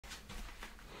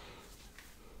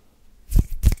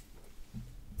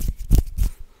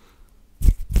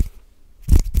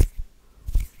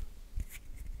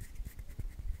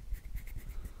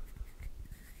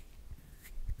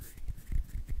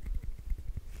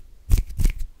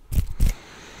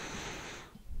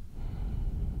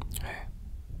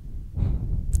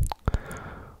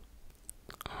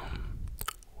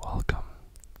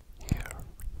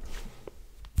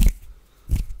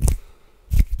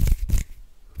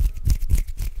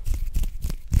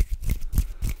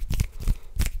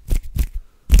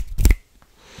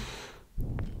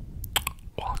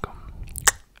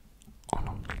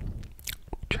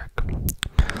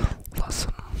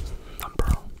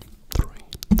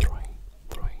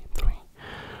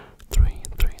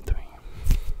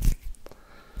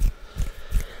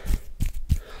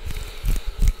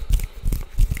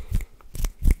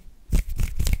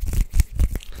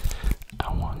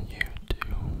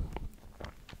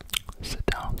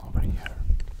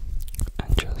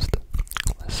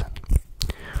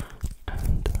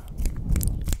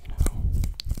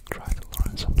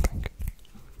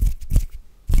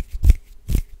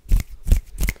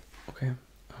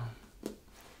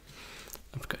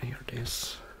I've got here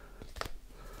this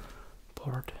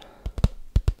board,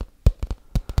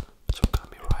 so I'm gonna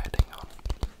be writing on.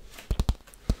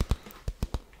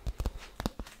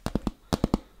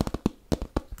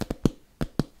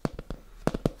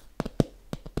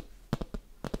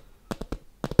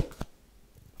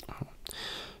 Oh,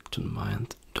 don't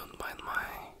mind my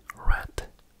red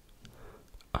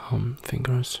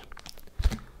fingers.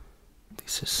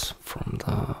 This is from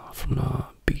the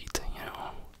beat, you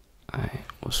know. I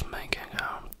was making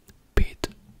a beat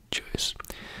juice,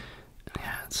 and it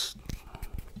has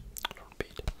from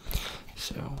beat.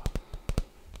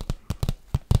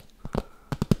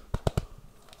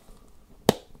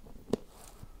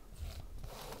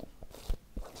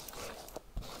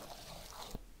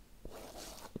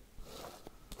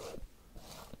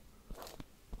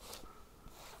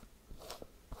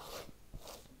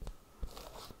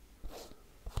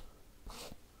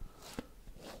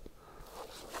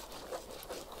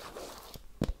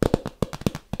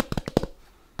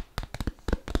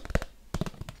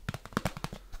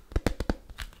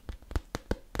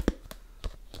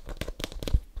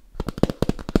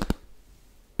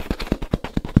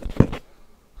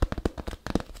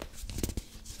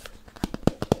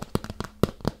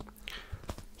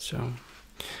 So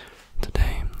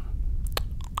today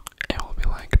it will be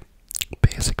like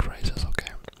basic phrases,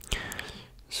 okay?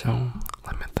 So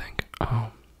let me think.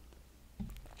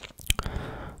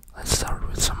 Let's start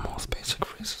with some most basic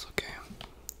phrases, okay?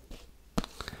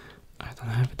 I don't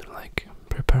have it like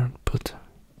prepared, but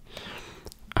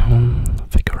I'll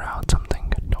figure out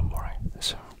something. Don't worry.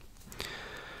 So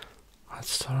let's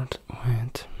start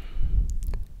with.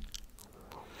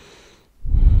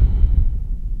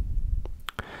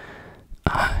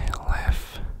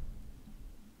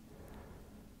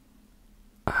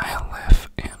 I live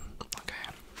in, okay,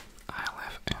 I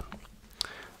live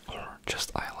in, or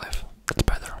just I live, it's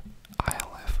better, I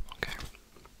live, okay.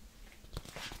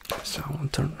 So I'll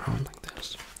turn around like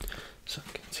this, so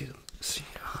I can see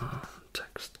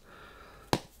text.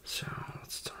 So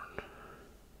let's turn,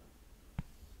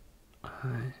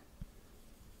 I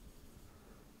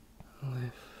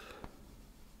live.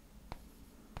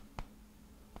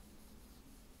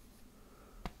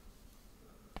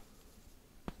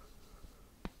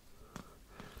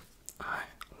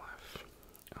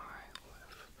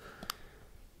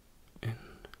 In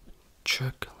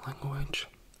Czech language,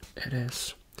 it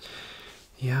is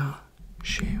Я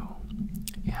жив,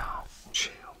 Я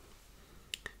жив,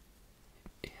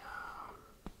 Я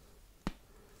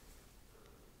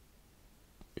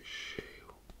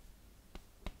жив,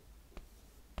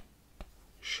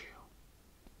 жив.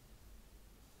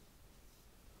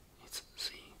 It's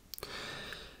Z.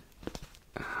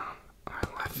 I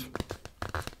live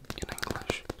in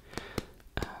English,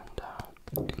 and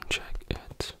in Czech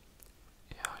it's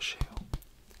Я жив,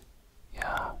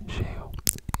 Я жив,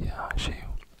 Я жив.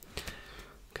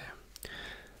 Okay,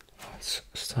 let's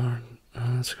start.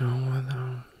 Let's go with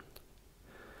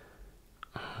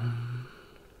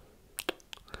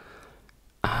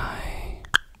I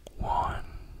want,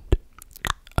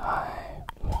 I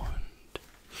want.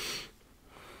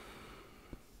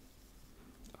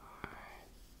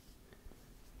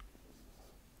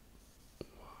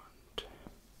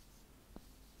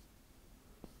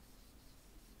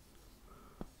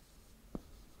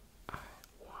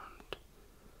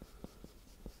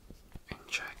 In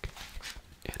Czech,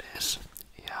 it is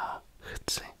Já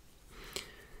chci.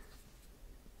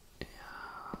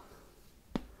 Já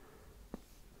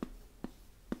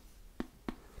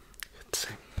chci.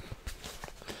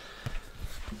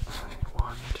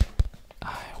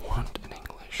 I want in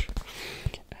English,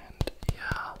 and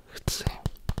Já chci.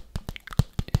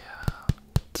 Já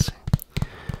chci.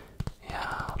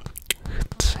 Já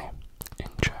chci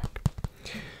in Czech.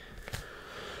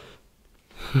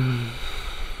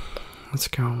 Let's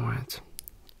go with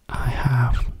I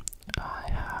have,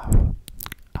 I have,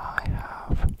 I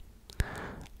have,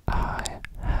 I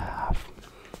have,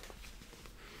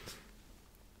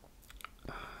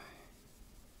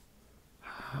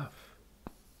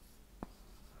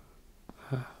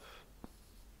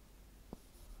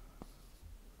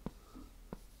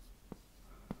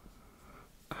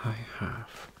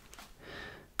 have,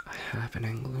 I have in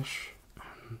English,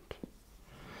 and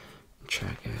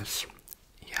Czech is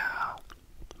Yeah,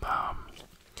 Mom.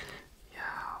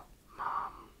 Yeah,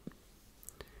 Mom.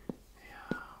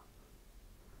 Yeah,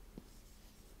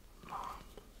 Mom.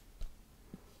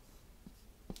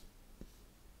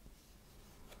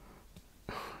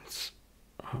 It's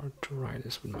hard to write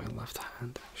this with my left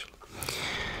hand, actually.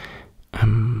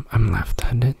 I'm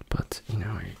left-handed, but you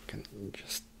know, you can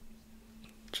just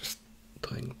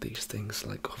doing these things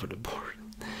like over the board.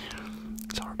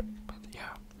 It's hard, but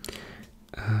yeah.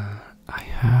 I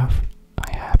have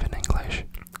in English.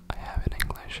 I have in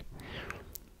English.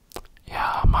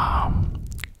 Yeah, mom.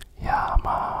 Yeah,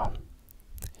 mom.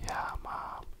 Yeah,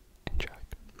 mom. Enjoy.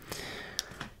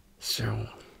 So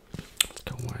let's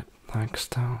go with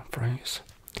next phrase.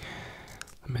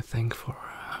 Let me think for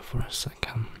a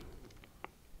second.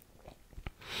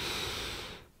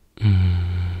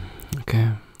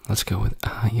 Okay, let's go with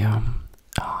I am.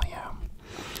 I am.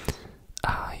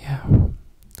 I am.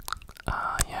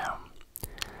 I am.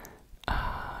 I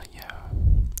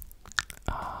am.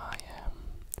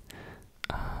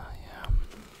 I am.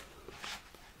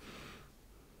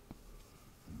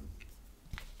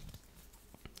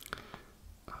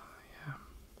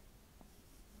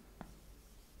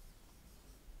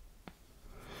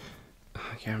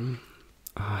 I am.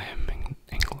 I am in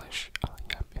English. I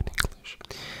am in English.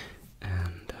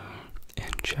 And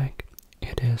in Czech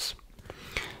it is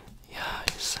ja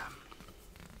jsem.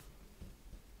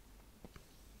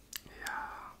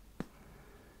 Ja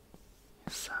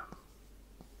jsem.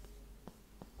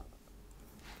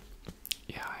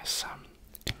 Ja jsem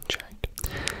in Czech.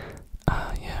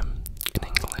 I am in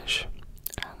English.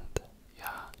 And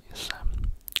ja jsem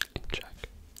in Czech.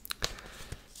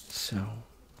 So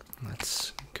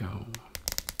let's go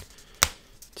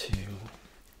to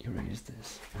erase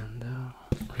this and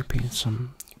repeat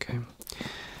some. Okay,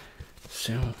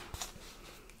 so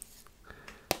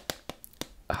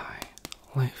I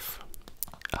live.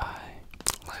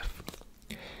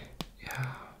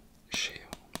 Yeah, she.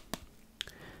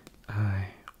 I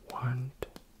want.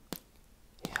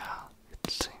 Yeah,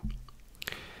 let's see.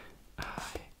 I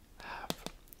have.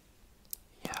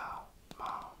 Yeah,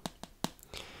 mom.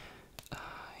 I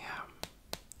am.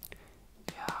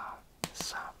 Yeah,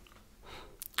 Sam.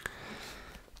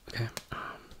 Okay,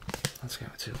 let's go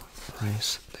to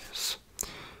erase these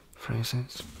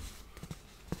phrases.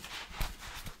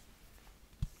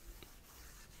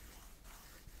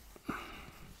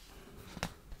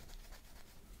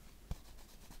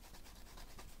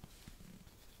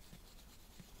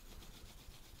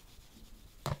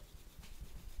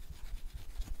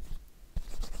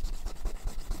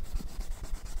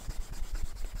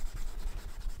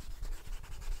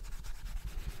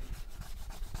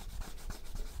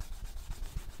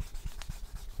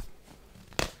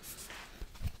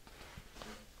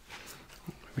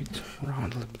 Maybe turn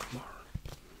around a little bit more.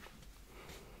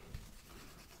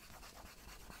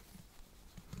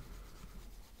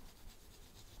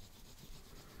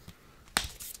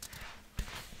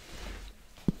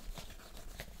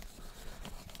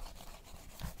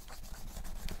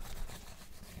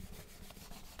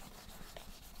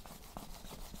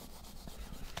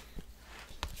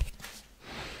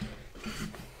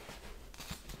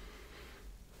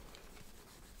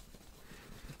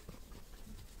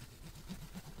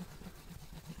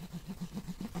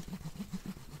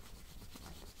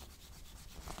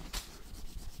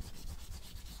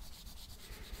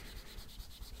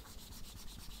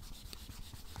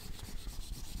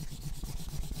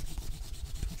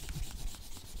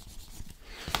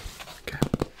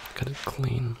 Got a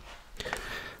clean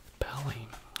belly.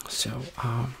 So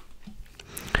now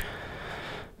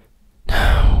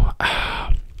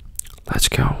let's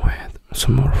go with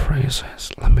some more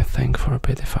phrases. Let me think for a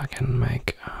bit if I can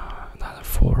make another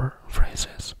 4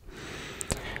 phrases.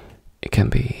 It can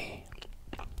be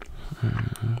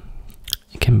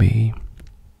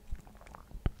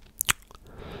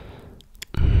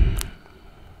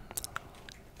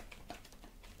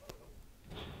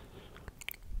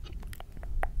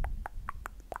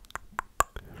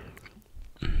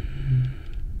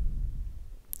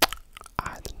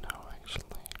I don't know actually.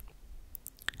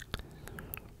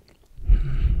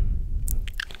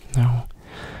 No,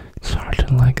 it's hard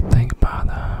to like think about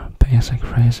the basic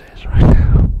phrases right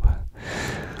now.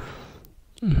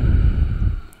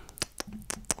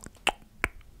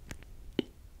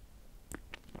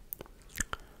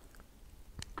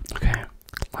 Okay,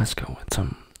 let's go with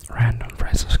some random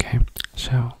phrases. Okay,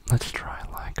 so let's try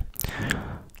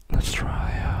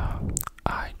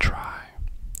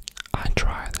I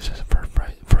try. This is the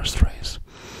first phrase.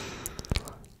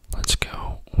 Let's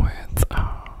go with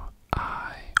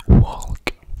I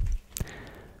walk.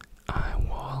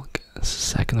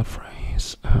 Second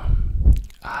phrase,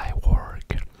 I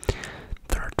work.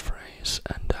 Third phrase,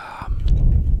 and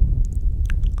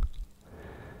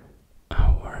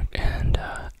I work and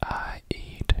I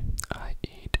eat.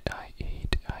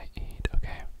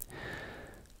 Okay,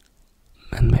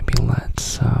 and maybe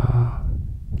let's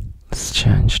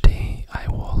change the I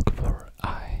walk for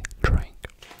I drink.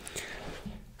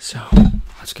 So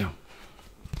let's let's go.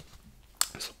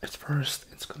 So at first,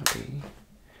 it's gonna be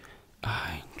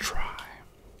I try.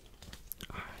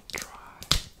 I try.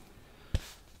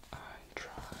 I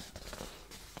try.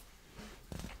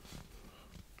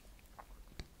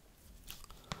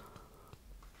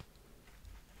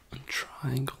 A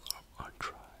triangle or a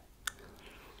try.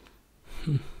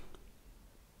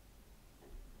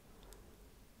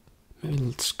 Maybe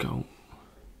let's go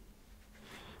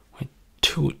with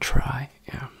to try.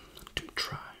 Yeah, to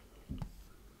try.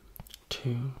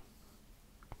 To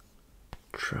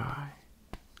try.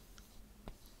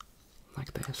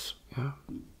 Like this, yeah.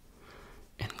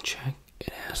 In Czech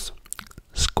it is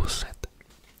zkusit.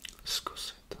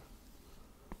 Zkusit.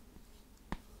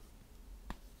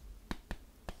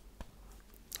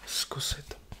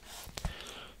 Zkusit.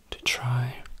 To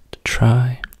try, to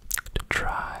try, to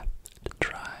try, to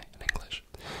try in English.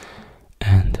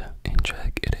 And in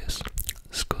Czech it is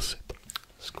zkusit.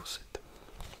 Zkusit.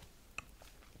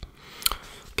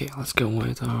 Okay, let's go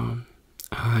with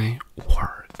I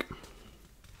work.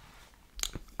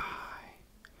 I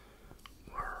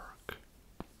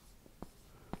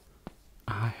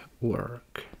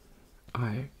work.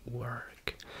 I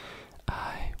work.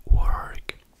 I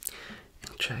work.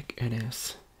 In Czech it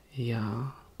is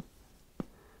já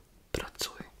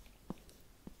pracuji.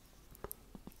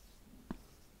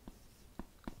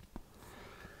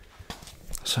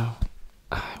 So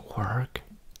I work.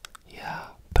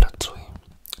 Já pracuji.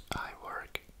 I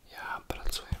work. Já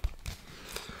pracuji.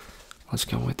 Let's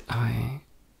go with I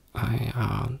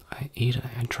eat and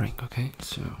I drink. Okay,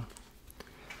 so.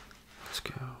 Let's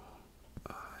go.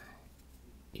 I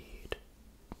eat.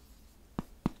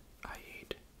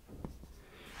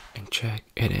 In Czech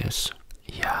it is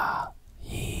já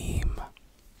jím.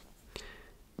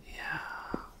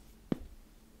 Já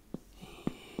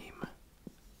jím.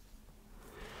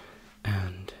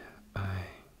 And I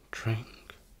drink.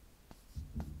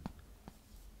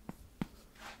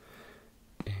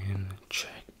 In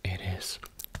Czech it is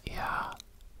já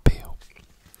piju.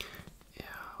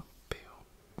 Já piju.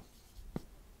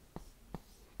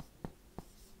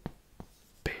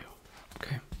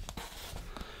 Okay.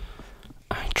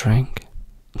 I drink.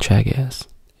 Czech is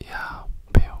já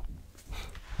piju.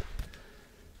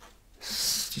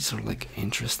 These are like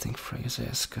interesting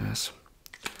phrases, guys.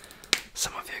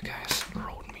 Some of you guys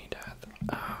wrote me that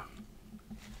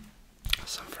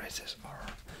some phrases are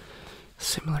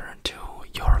similar to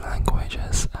your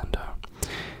languages, and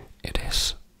it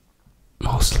is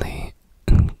mostly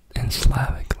in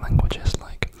Slavic languages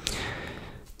like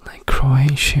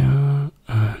Croatia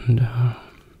and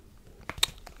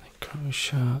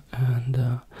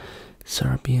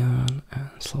Serbian and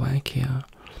Slovakia,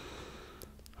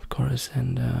 of course,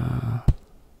 and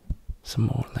some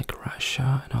more like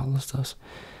Russia and all of those.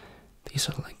 These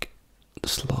are like the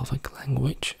Slavic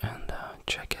language, and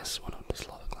Czech is one of the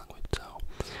Slavic language, so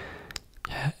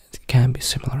yeah, it can be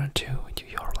similar to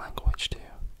your language too.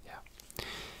 Yeah.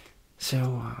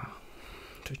 So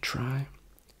to try,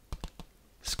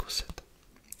 zkusit.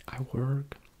 I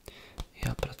work.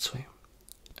 Já pracuji.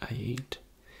 I eat.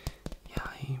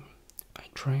 Já jím. I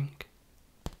drink.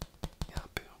 Já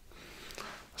piju.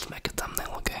 Let's make a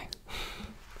thumbnail, okay?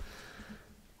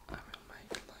 I will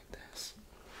make it like this.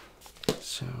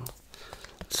 So,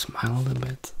 smile a little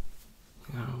bit.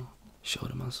 You know, show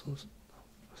the muscles.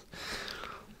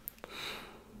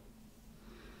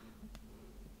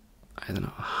 I don't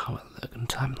know how I look in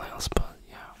thumbnails, but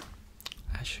yeah,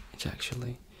 it's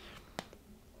actually.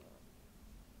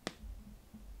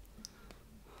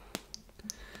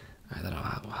 I don't know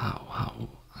how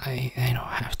I don't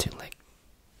have to like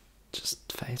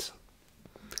just face.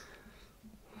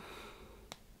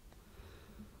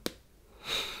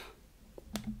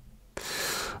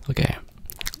 Okay,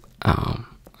 I'll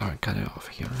cut it off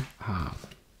here.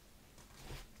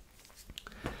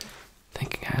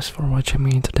 Thank you guys for watching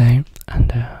me today,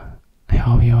 and I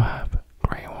hope you have